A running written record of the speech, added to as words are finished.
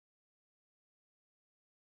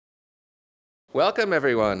Welcome,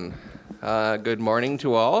 everyone. Good morning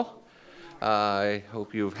to all. I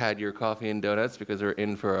hope you've had your coffee and donuts because we're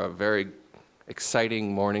in for a very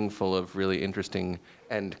exciting morning full of really interesting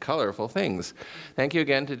and colorful things. Thank you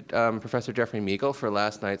again to Professor Jeffrey Meagle for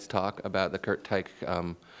last night's talk about the Kurt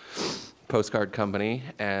Teich postcard company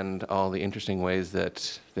and all the interesting ways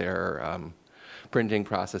that their printing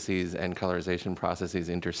processes and colorization processes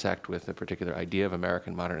intersect with the particular idea of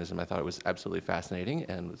American modernism. I thought it was absolutely fascinating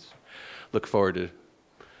and look forward to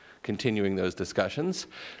continuing those discussions.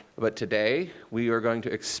 But today, we are going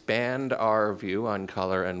to expand our view on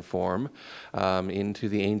color and form into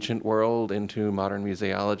the ancient world, into modern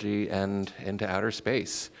museology, and into outer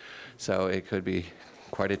space. So it could be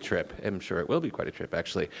quite a trip. I'm sure it will be quite a trip,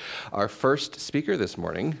 actually. Our first speaker this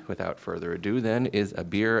morning, without further ado, then, is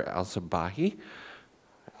Abeer Alsobahi,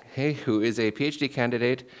 who is a PhD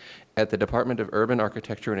candidate at the Department of Urban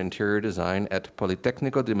Architecture and Interior Design at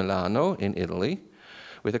Politecnico di Milano in Italy,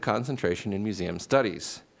 with a concentration in museum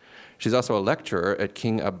studies. She's also a lecturer at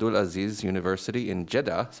King Abdulaziz University in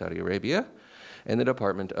Jeddah, Saudi Arabia, in the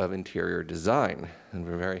Department of Interior Design. And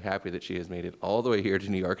we're very happy that she has made it all the way here to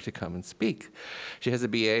New York to come and speak. She has a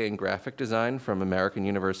BA in graphic design from American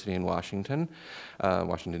University in Washington,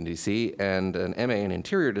 D.C., and an MA in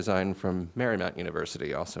interior design from Marymount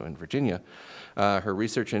University, also in Virginia. Her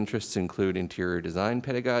research interests include interior design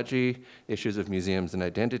pedagogy, issues of museums and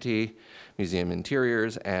identity, museum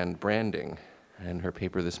interiors, and branding. And her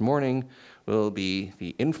paper this morning will be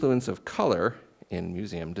The Influence of Color in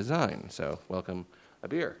Museum Design. So welcome,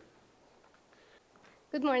 Abeer.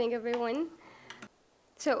 Good morning, everyone.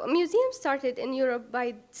 So a museum started in Europe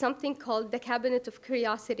by something called the Cabinet of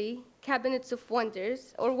Curiosity, Cabinets of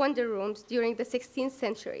Wonders, or wonder rooms during the 16th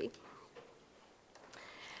century.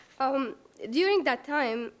 During that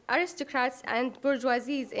time, aristocrats and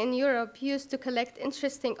bourgeoisies in Europe used to collect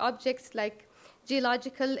interesting objects like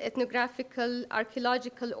geological, ethnographical,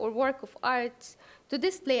 archaeological, or work of art to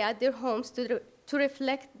display at their homes to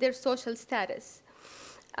reflect their social status.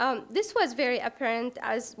 This was very apparent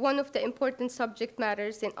as one of the important subject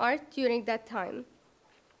matters in art during that time.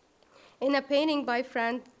 In a painting by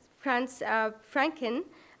Franz Franken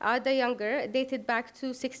the Younger, dated back to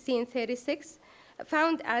 1636,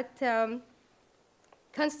 found at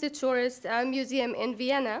Kunsthistorisches Museum in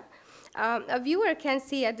Vienna, a viewer can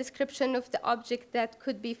see a description of the object that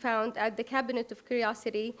could be found at the Cabinet of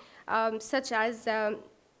Curiosity, such as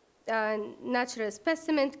natural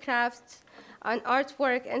specimen, crafts, an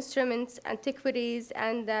artwork, instruments, antiquities,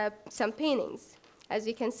 and some paintings. As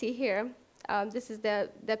you can see here, this is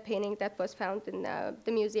the painting that was found in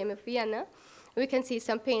the Museum of Vienna. We can see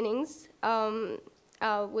some paintings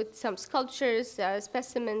with some sculptures,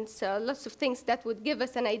 specimens, lots of things that would give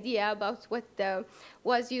us an idea about what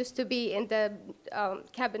was used to be in the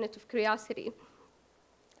Cabinet of Curiosity.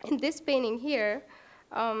 In this painting here,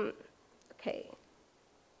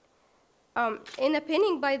 in a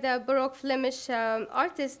painting by the Baroque Flemish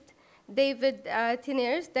artist David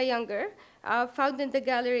Teniers the Younger, found in the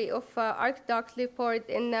gallery of Archduke Leopold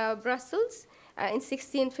in Brussels in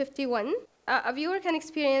 1651, a viewer can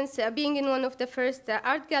experience being in one of the first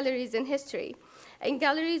art galleries in history. In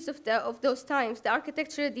galleries of those times, the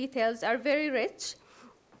architectural details are very rich,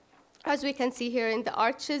 as we can see here in the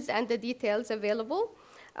arches and the details available.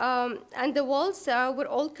 And the walls were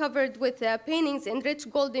all covered with paintings in rich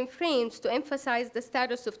golden frames to emphasize the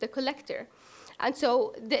status of the collector. And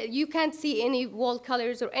so you can't see any wall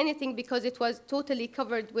colors or anything because it was totally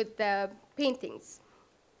covered with paintings.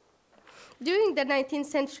 During the 19th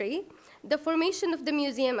century, the formation of the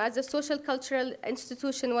museum as a social cultural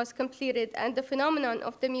institution was completed, and the phenomenon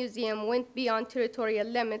of the museum went beyond territorial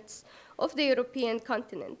limits of the European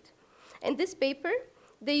continent. In this paper,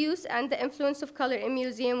 the use and the influence of color in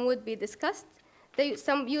museum would be discussed,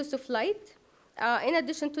 some use of light, in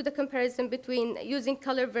addition to the comparison between using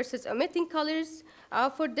color versus omitting colors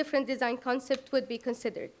for different design concepts would be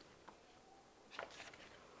considered.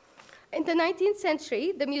 In the 19th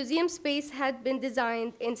century, the museum space had been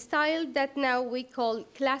designed in style that now we call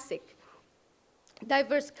classic.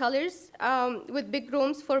 Diverse colors with big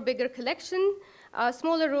rooms for bigger collection,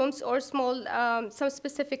 smaller rooms or some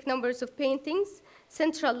specific numbers of paintings,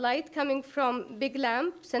 central light coming from big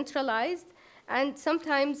lamp, centralized, and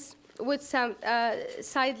sometimes with some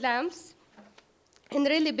side lamps in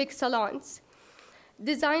really big salons.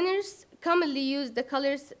 Designers commonly used the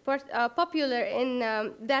colors popular in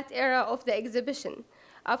that era of the exhibition.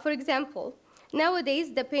 For example,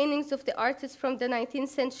 nowadays, the paintings of the artists from the 19th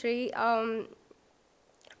century are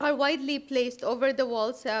widely placed over the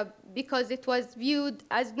walls because it was viewed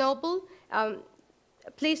as noble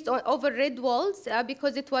placed over red walls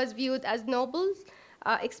because it was viewed as noble,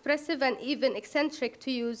 expressive, and even eccentric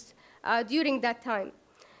to use during that time.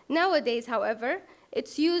 Nowadays, however,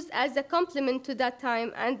 it's used as a complement to that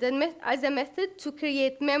time and as a method to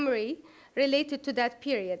create memory related to that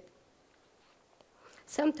period.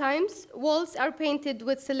 Sometimes walls are painted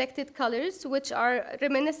with selected colors which are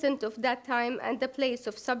reminiscent of that time and the place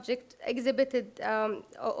of subject exhibited,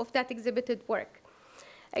 of that exhibited work.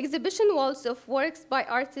 Exhibition walls of works by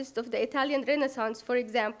artists of the Italian Renaissance, for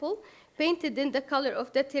example, painted in the color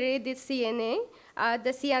of the Terre di Siena,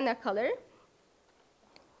 the Sienna color.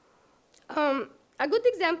 A good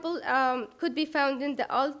example could be found in the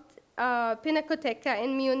Pinacoteca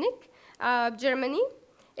in Munich, Germany.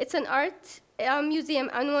 It's an art museum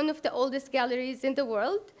and one of the oldest galleries in the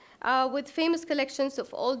world with famous collections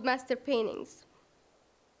of old master paintings.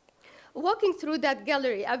 Walking through that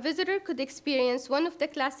gallery, a visitor could experience one of the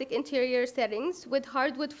classic interior settings with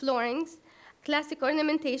hardwood floorings, classic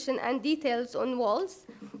ornamentation and details on walls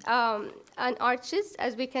and arches,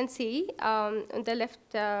 as we can see on the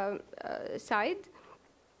left side.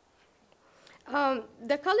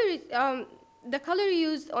 The color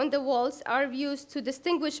used on the walls are used to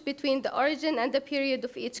distinguish between the origin and the period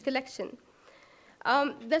of each collection.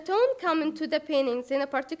 The tone common to the paintings in a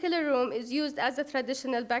particular room is used as a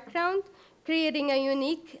traditional background, creating a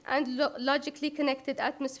unique and logically connected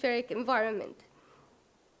atmospheric environment.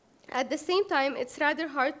 At the same time, it's rather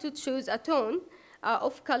hard to choose a tone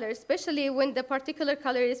of color, especially when the particular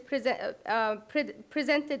color is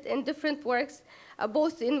presented in different works,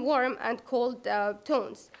 both in warm and cold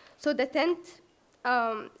tones. So the tint,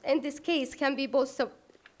 in this case, can be both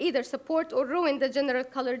either support or ruin the general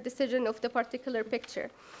color decision of the particular picture.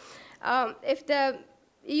 If the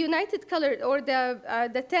united color or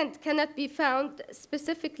the tint cannot be found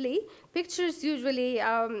specifically, pictures usually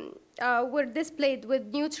were displayed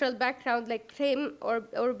with neutral background like cream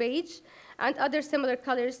or beige and other similar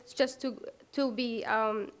colors just to be,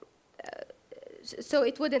 so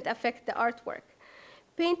it wouldn't affect the artwork.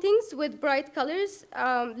 Paintings with bright colors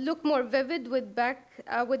look more vivid with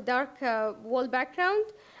dark wall background,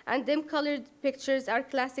 and dim-colored pictures are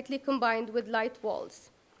classically combined with light walls.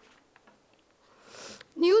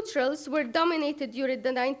 Neutrals were dominated during the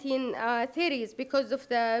 1930s because of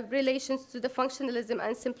the relations to the functionalism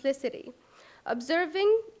and simplicity.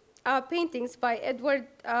 Observing paintings by Edward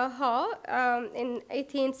Haw in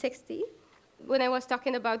 1860, when I was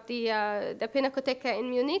talking about the Pinacoteca in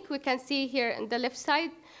Munich, we can see here on the left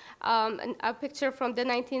side a picture from the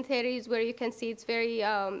 1930s where you can see it's very,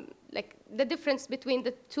 like the difference between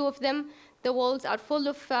the two of them. The walls are full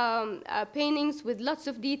of paintings with lots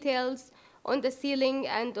of details on the ceiling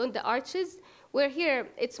and on the arches, where here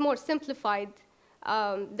it's more simplified.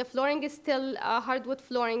 The flooring is still hardwood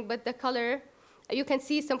flooring, but the color, you can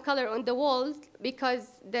see some color on the walls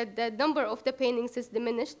because the number of the paintings is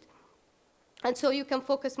diminished. And so you can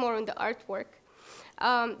focus more on the artwork.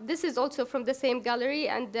 This is also from the same gallery,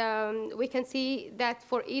 and we can see that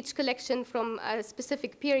for each collection from a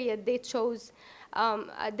specific period, they chose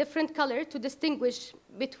a different color to distinguish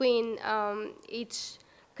between each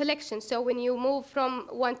collection. So when you move from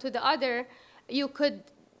one to the other, you could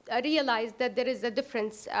realize that there is a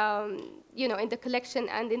difference in the collection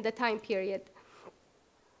and in the time period.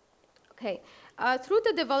 Okay. Through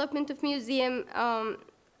the development of museum,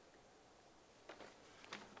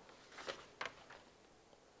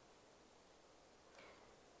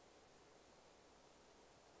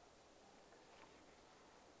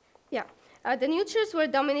 the neutrals were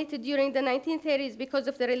dominated during the 1930s because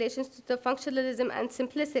of the relations to the functionalism and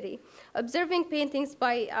simplicity. Observing paintings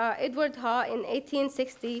by Edward Haw in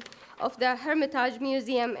 1860 of the Hermitage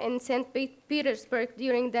Museum in St. Petersburg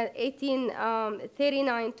during the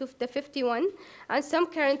 1839 to the 51, and some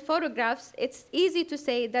current photographs, it's easy to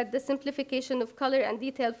say that the simplification of color and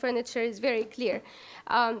detailed furniture is very clear.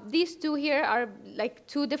 These two here are like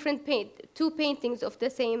two paintings of the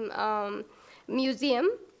same museum.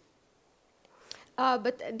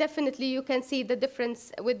 But definitely you can see the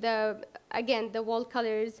difference with again, the wall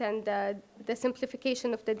colors and the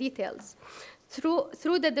simplification of the details.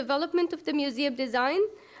 Through the development of the museum design,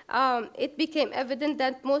 it became evident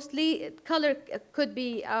that mostly color could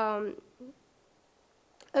be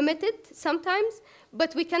omitted sometimes,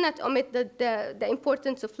 but we cannot omit the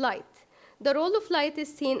importance of light. The role of light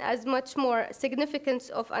is seen as much more significance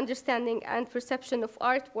of understanding and perception of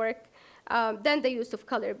artwork than the use of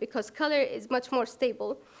color, because color is much more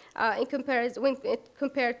stable in comparison when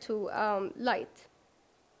compared to light.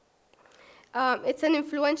 It's an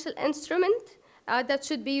influential instrument that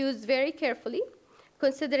should be used very carefully,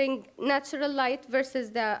 considering natural light versus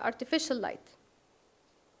the artificial light.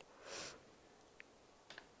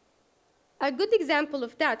 A good example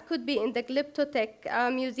of that could be in the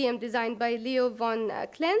Glyptothek museum designed by Leo von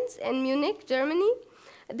Klenz in Munich, Germany.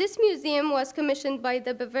 This museum was commissioned by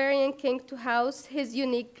the Bavarian king to house his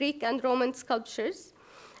unique Greek and Roman sculptures.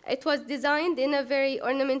 It was designed in a very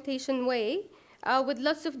ornamentation way with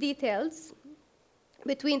lots of details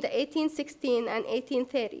between the 1816 and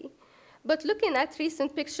 1830. But looking at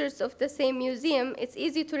recent pictures of the same museum, it's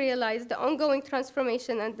easy to realize the ongoing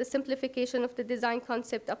transformation and the simplification of the design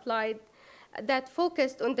concept applied that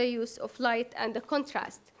focused on the use of light and the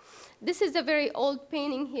contrast. This is a very old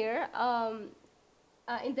painting here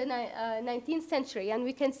in the 19th century, and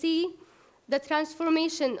we can see the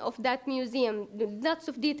transformation of that museum. Lots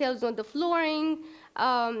of details on the flooring,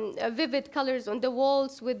 vivid colors on the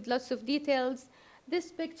walls with lots of details.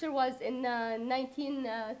 This picture was in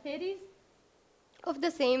 1930s of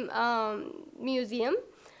the same museum.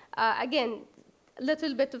 Again, a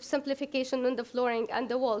little bit of simplification on the flooring and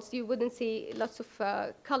the walls. You wouldn't see lots of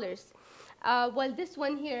colors. While this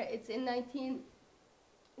one here, it's in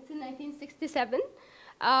 1967.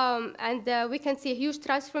 And we can see a huge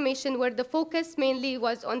transformation where the focus mainly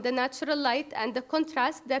was on the natural light and the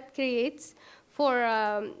contrast that creates for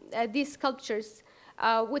these sculptures,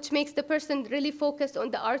 which makes the person really focus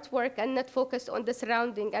on the artwork and not focus on the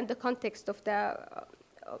surrounding and the context of the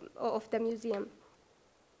museum.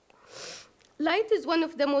 Light is one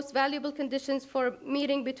of the most valuable conditions for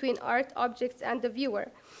meeting between art objects and the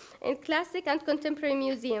viewer. In classic and contemporary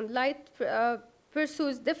museum, light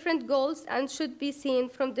pursues different goals and should be seen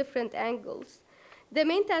from different angles. The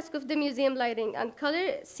main task of the museum lighting and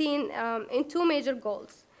color seen in two major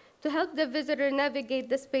goals: to help the visitor navigate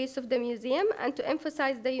the space of the museum and to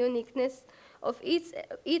emphasize the uniqueness of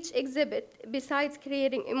each exhibit besides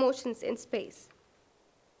creating emotions in space.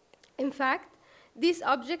 In fact, these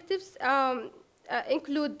objectives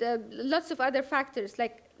include lots of other factors,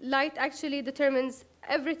 like light actually determines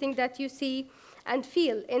everything that you see and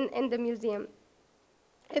feel in the museum.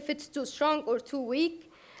 If it's too strong or too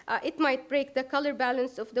weak, it might break the color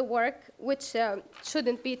balance of the work, which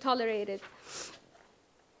shouldn't be tolerated.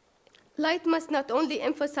 Light must not only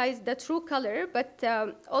emphasize the true color, but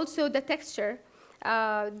also the texture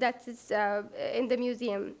that is in the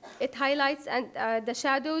museum. It highlights the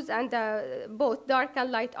shadows and both dark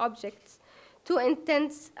and light objects. Too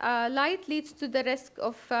intense light leads to the risk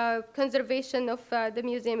of conservation of the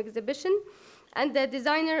museum exhibition, and the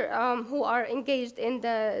designer who are engaged in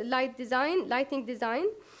the lighting design,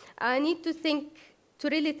 need to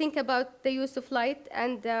really think about the use of light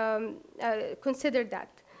and consider that.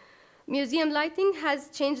 Museum lighting has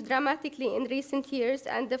changed dramatically in recent years,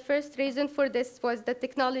 and the first reason for this was the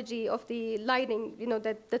technology of the lighting,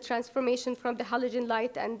 the transformation from the halogen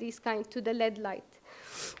light and these kind to the LED light.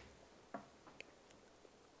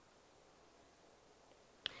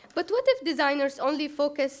 But what if designers only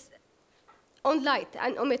focus on light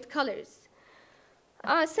and omit colors?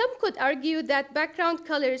 Some could argue that background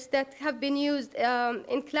colors that have been used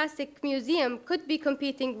in classic museum could be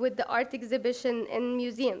competing with the art exhibition in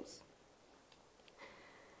museums.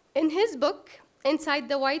 In his book, Inside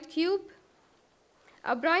the White Cube,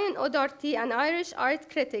 Brian O'Doherty, an Irish art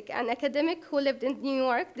critic and academic who lived in New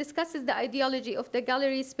York, discusses the ideology of the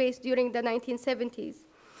gallery space during the 1970s.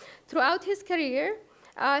 Throughout his career,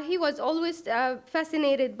 he was always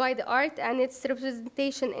fascinated by the art and its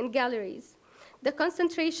representation in galleries. The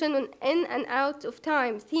concentration on in and out of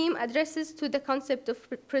time theme addresses to the concept of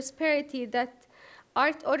prosperity that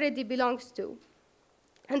art already belongs to,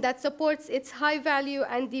 and that supports its high value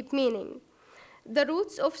and deep meaning. The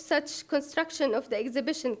roots of such construction of the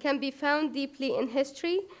exhibition can be found deeply in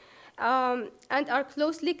history and are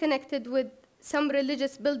closely connected with some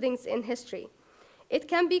religious buildings in history. It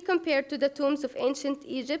can be compared to the tombs of ancient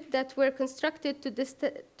Egypt that were constructed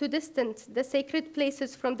to distance the sacred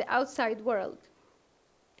places from the outside world.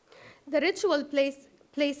 The ritual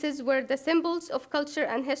places were the symbols of culture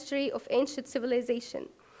and history of ancient civilization.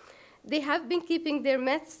 They have been keeping their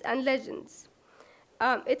myths and legends.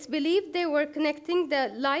 It's believed they were connecting the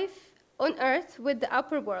life on Earth with the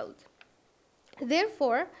upper world.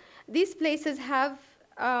 Therefore, these places have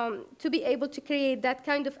to be able to create that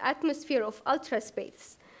kind of atmosphere of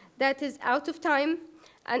ultra-space that is out of time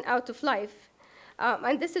and out of life.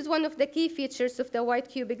 And this is one of the key features of the White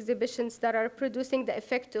Cube exhibitions that are producing the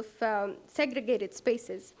effect of segregated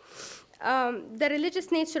spaces. The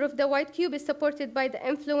religious nature of the White Cube is supported by the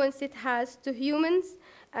influence it has to humans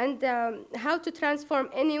and how to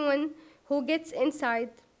transform anyone who gets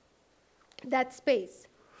inside that space.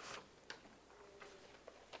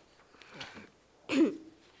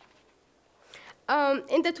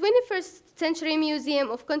 In the 21st Century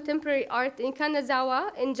Museum of Contemporary Art in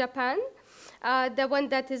Kanazawa in Japan, the one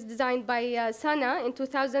that is designed by Sana in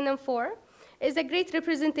 2004, is a great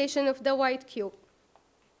representation of the white cube.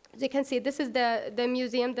 As you can see, this is the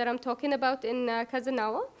museum that I'm talking about in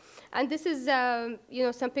Kazunawa. And this is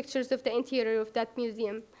some pictures of the interior of that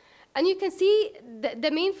museum. And you can see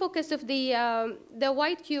the main focus of the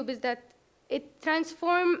white cube is that it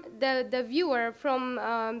transforms the viewer from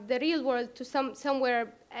the real world to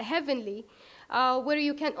somewhere heavenly, where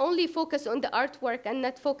you can only focus on the artwork and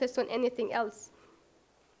not focus on anything else.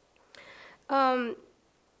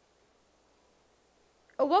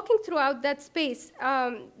 Walking throughout that space,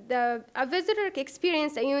 a visitor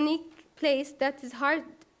experienced a unique place that is hard,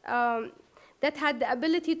 that had the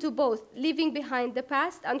ability to both leaving behind the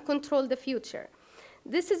past and control the future.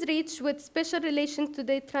 This is reached with special relation to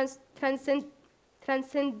the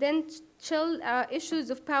transcendental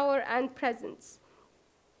issues of power and presence.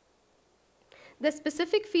 The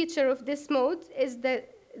specific feature of this mode is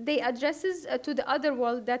that they addresses to the other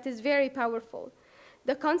world that is very powerful.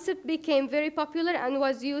 The concept became very popular and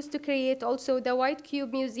was used to create also the White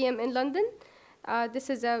Cube Museum in London. This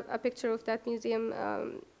is a picture of that museum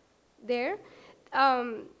there.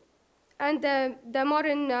 And the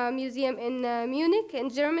modern museum in Munich in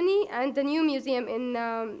Germany, and the new museum in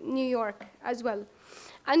New York as well.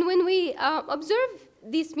 And when we observe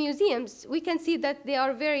these museums, we can see that they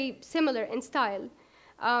are very similar in style.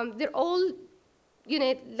 They're all,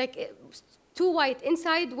 like too white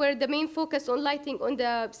inside, where the main focus on lighting on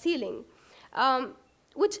the ceiling,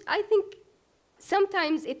 which I think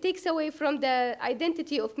sometimes it takes away from the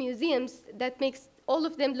identity of museums that makes all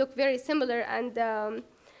of them look very similar and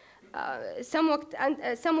somewhat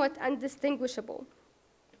undistinguishable.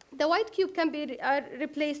 The white cube can be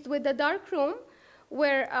replaced with a dark room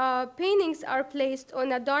where paintings are placed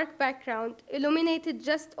on a dark background, illuminated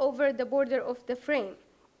just over the border of the frame.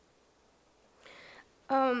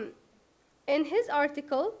 In his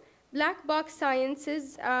article, Black Box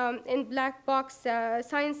Sciences in Black Box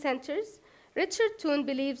Science Centers, Richard Toone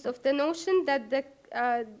believes of the notion that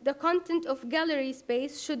the content of gallery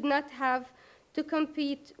space should not have to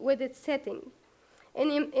compete with its setting.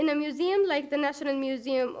 In a museum like the National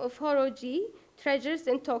Museum of Horoji Treasures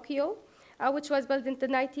in Tokyo, which was built in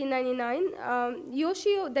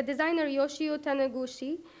 1999, the designer Yoshio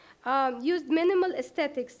Taniguchi used minimal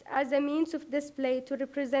aesthetics as a means of display to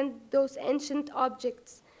represent those ancient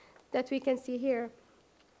objects that we can see here,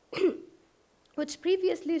 which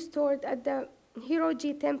previously stored at the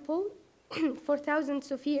Hiroji Temple for thousands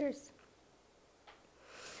of years.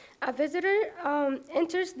 A visitor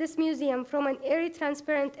enters this museum from an airy,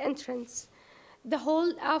 transparent entrance. The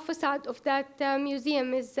whole facade of that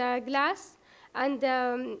museum is glass and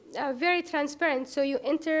very transparent, so you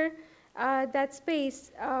enter that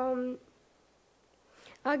space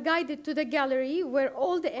guided to the gallery where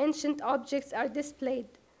all the ancient objects are displayed.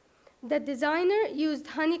 The designer used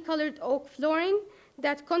honey-colored oak flooring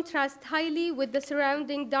that contrasts highly with the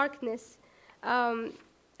surrounding darkness,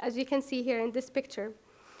 as you can see here in this picture.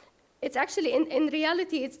 It's actually, in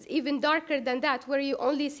reality, it's even darker than that, where you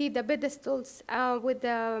only see the pedestals with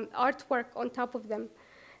the artwork on top of them.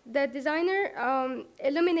 The designer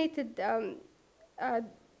illuminated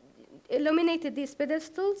these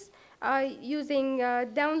pedestals using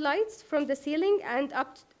downlights from the ceiling and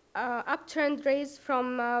upturned rays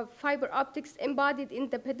from fiber optics embodied in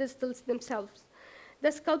the pedestals themselves.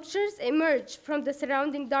 The sculptures emerge from the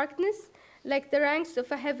surrounding darkness like the ranks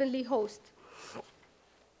of a heavenly host.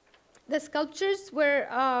 The sculptures were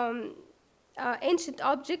ancient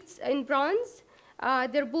objects in bronze.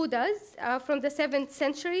 They're Buddhas from the 7th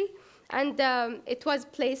century, and it was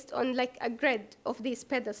placed on like a grid of these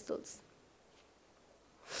pedestals.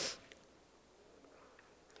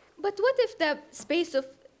 But what if the space of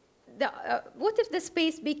what if the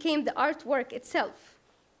space became the artwork itself?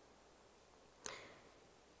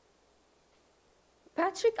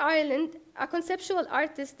 Patrick Ireland, a conceptual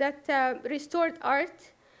artist that restored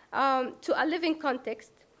art to a living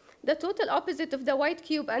context, the total opposite of the white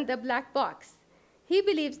cube and the black box. He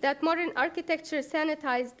believes that modern architecture,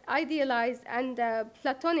 sanitized, idealized, and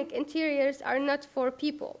Platonic interiors are not for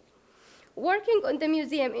people. Working on the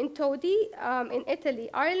museum in Todi, in Italy,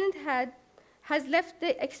 Ireland has left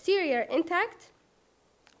the exterior intact,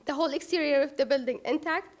 the whole exterior of the building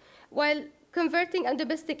intact, while converting a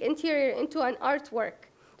domestic interior into an artwork.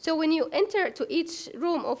 So when you enter to each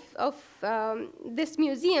room of this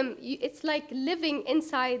museum, it's like living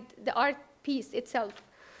inside the art piece itself.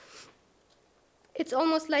 It's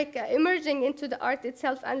almost like emerging into the art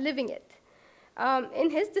itself and living it. In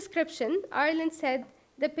his description, Ireland said,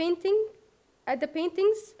 the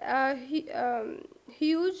paintings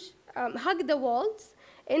huge, hug the walls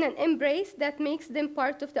in an embrace that makes them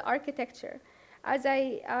part of the architecture. As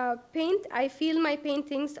I paint, I feel my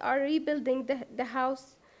paintings are rebuilding the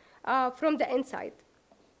house from the inside.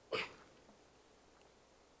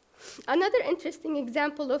 Another interesting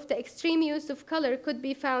example of the extreme use of color could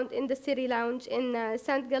be found in the City Lounge in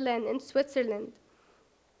St. Gallen in Switzerland.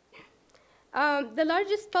 The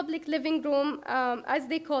largest public living room, as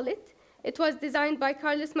they call it, it was designed by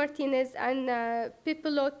Carlos Martinez and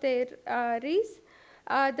Pipilote Reis.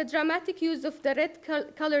 The dramatic use of the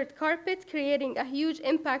red-colored carpet creating a huge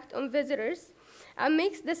impact on visitors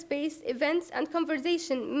makes the space, events, and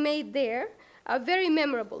conversation made there very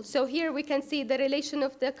memorable. So here we can see the relation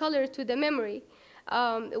of the color to the memory.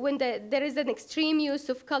 When there is an extreme use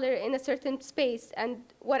of color in a certain space, and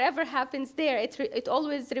whatever happens there, it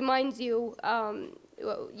always reminds you,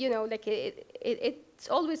 you know, like it's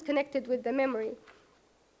always connected with the memory.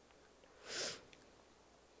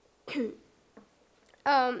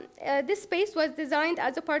 This space was designed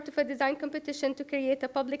as a part of a design competition to create a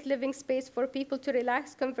public living space for people to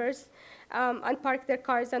relax, converse, and park their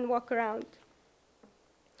cars and walk around.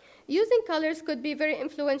 Using colors could be very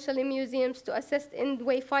influential in museums to assist in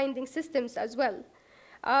wayfinding systems as well.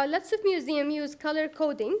 Lots of museums use color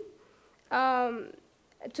coding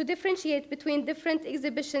to differentiate between different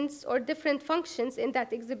exhibitions or different functions in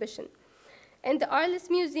that exhibition. In the Arles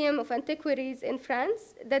Museum of Antiquities in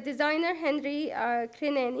France, the designer Henri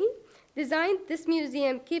Crenany designed this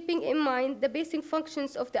museum keeping in mind the basic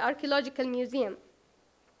functions of the archaeological museum.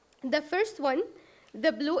 The first one,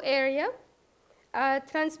 the blue area,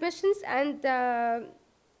 transmissions and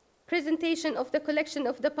presentation of the collection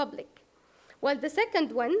of the public. While the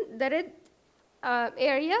second one, the red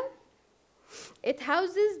area, it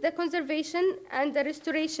houses the conservation and the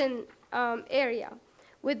restoration area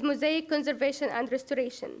with mosaic conservation and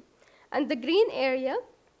restoration. And the green area,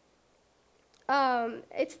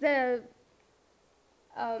 it's the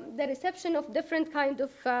reception of different kind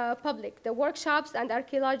of public, the workshops and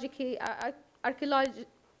archaeology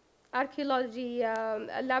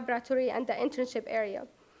laboratory and the internship area.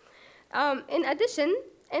 In addition,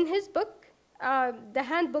 in his book, The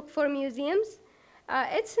Handbook for Museums,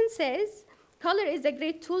 Edson says, color is a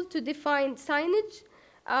great tool to define signage.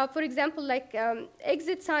 For example, like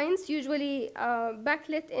exit signs, usually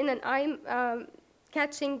backlit in an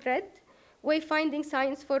eye-catching red. Wayfinding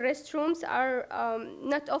signs for restrooms are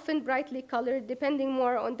not often brightly colored, depending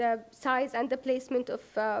more on the size and the placement of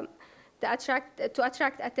to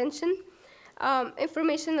attract attention.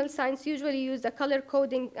 Informational signs usually use a color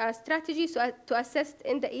coding strategy to assist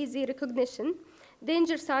in the easy recognition.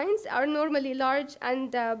 Danger signs are normally large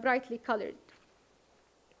and brightly colored.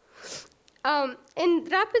 In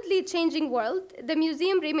rapidly changing world, the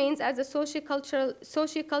museum remains as a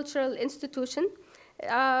socio-cultural institution,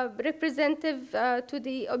 representative to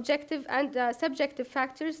the objective and subjective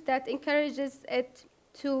factors that encourages it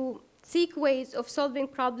to seek ways of solving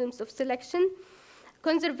problems of selection,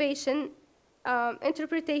 conservation,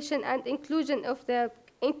 interpretation, and inclusion of the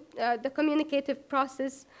communicative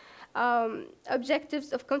process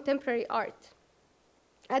objectives of contemporary art.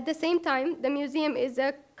 At the same time, the museum is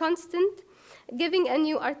a constant, giving a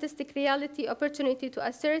new artistic reality opportunity to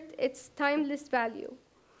assert its timeless value.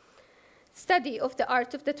 Study of the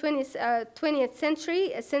art of the 20th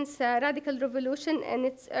century since radical revolution in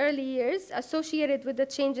its early years associated with the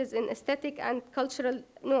changes in aesthetic and cultural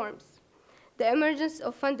norms. The emergence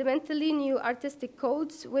of fundamentally new artistic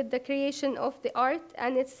codes with the creation of the art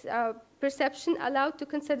and its perception allowed to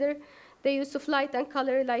consider the use of light and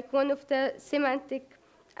color like one of the semantic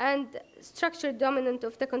and structure dominant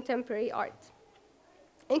of the contemporary art.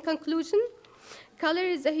 In conclusion, color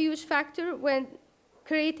is a huge factor when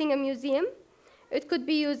creating a museum. It could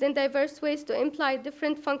be used in diverse ways to imply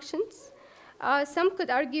different functions. Some could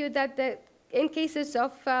argue that in cases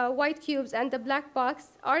of white cubes and the black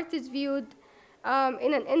box, art is viewed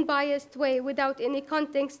in an unbiased way without any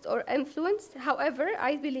context or influence. However,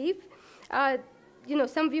 I believe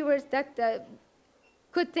some viewers that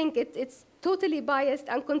could think it's totally biased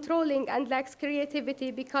and controlling and lacks creativity,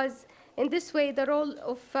 because in this way the role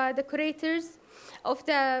of the curators of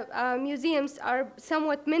the museums are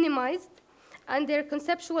somewhat minimized and their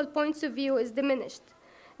conceptual points of view is diminished.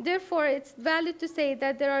 Therefore, it's valid to say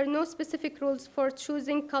that there are no specific rules for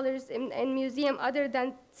choosing colors in museum other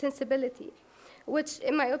than sensibility, which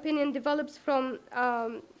in my opinion develops from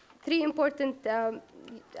three important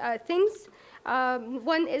things.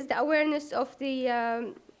 One is the awareness of the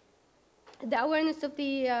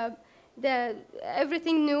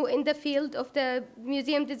everything new in the field of the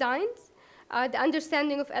museum designs, the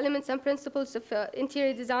understanding of elements and principles of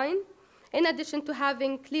interior design, in addition to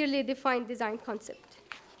having clearly defined design concept.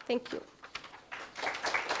 Thank you.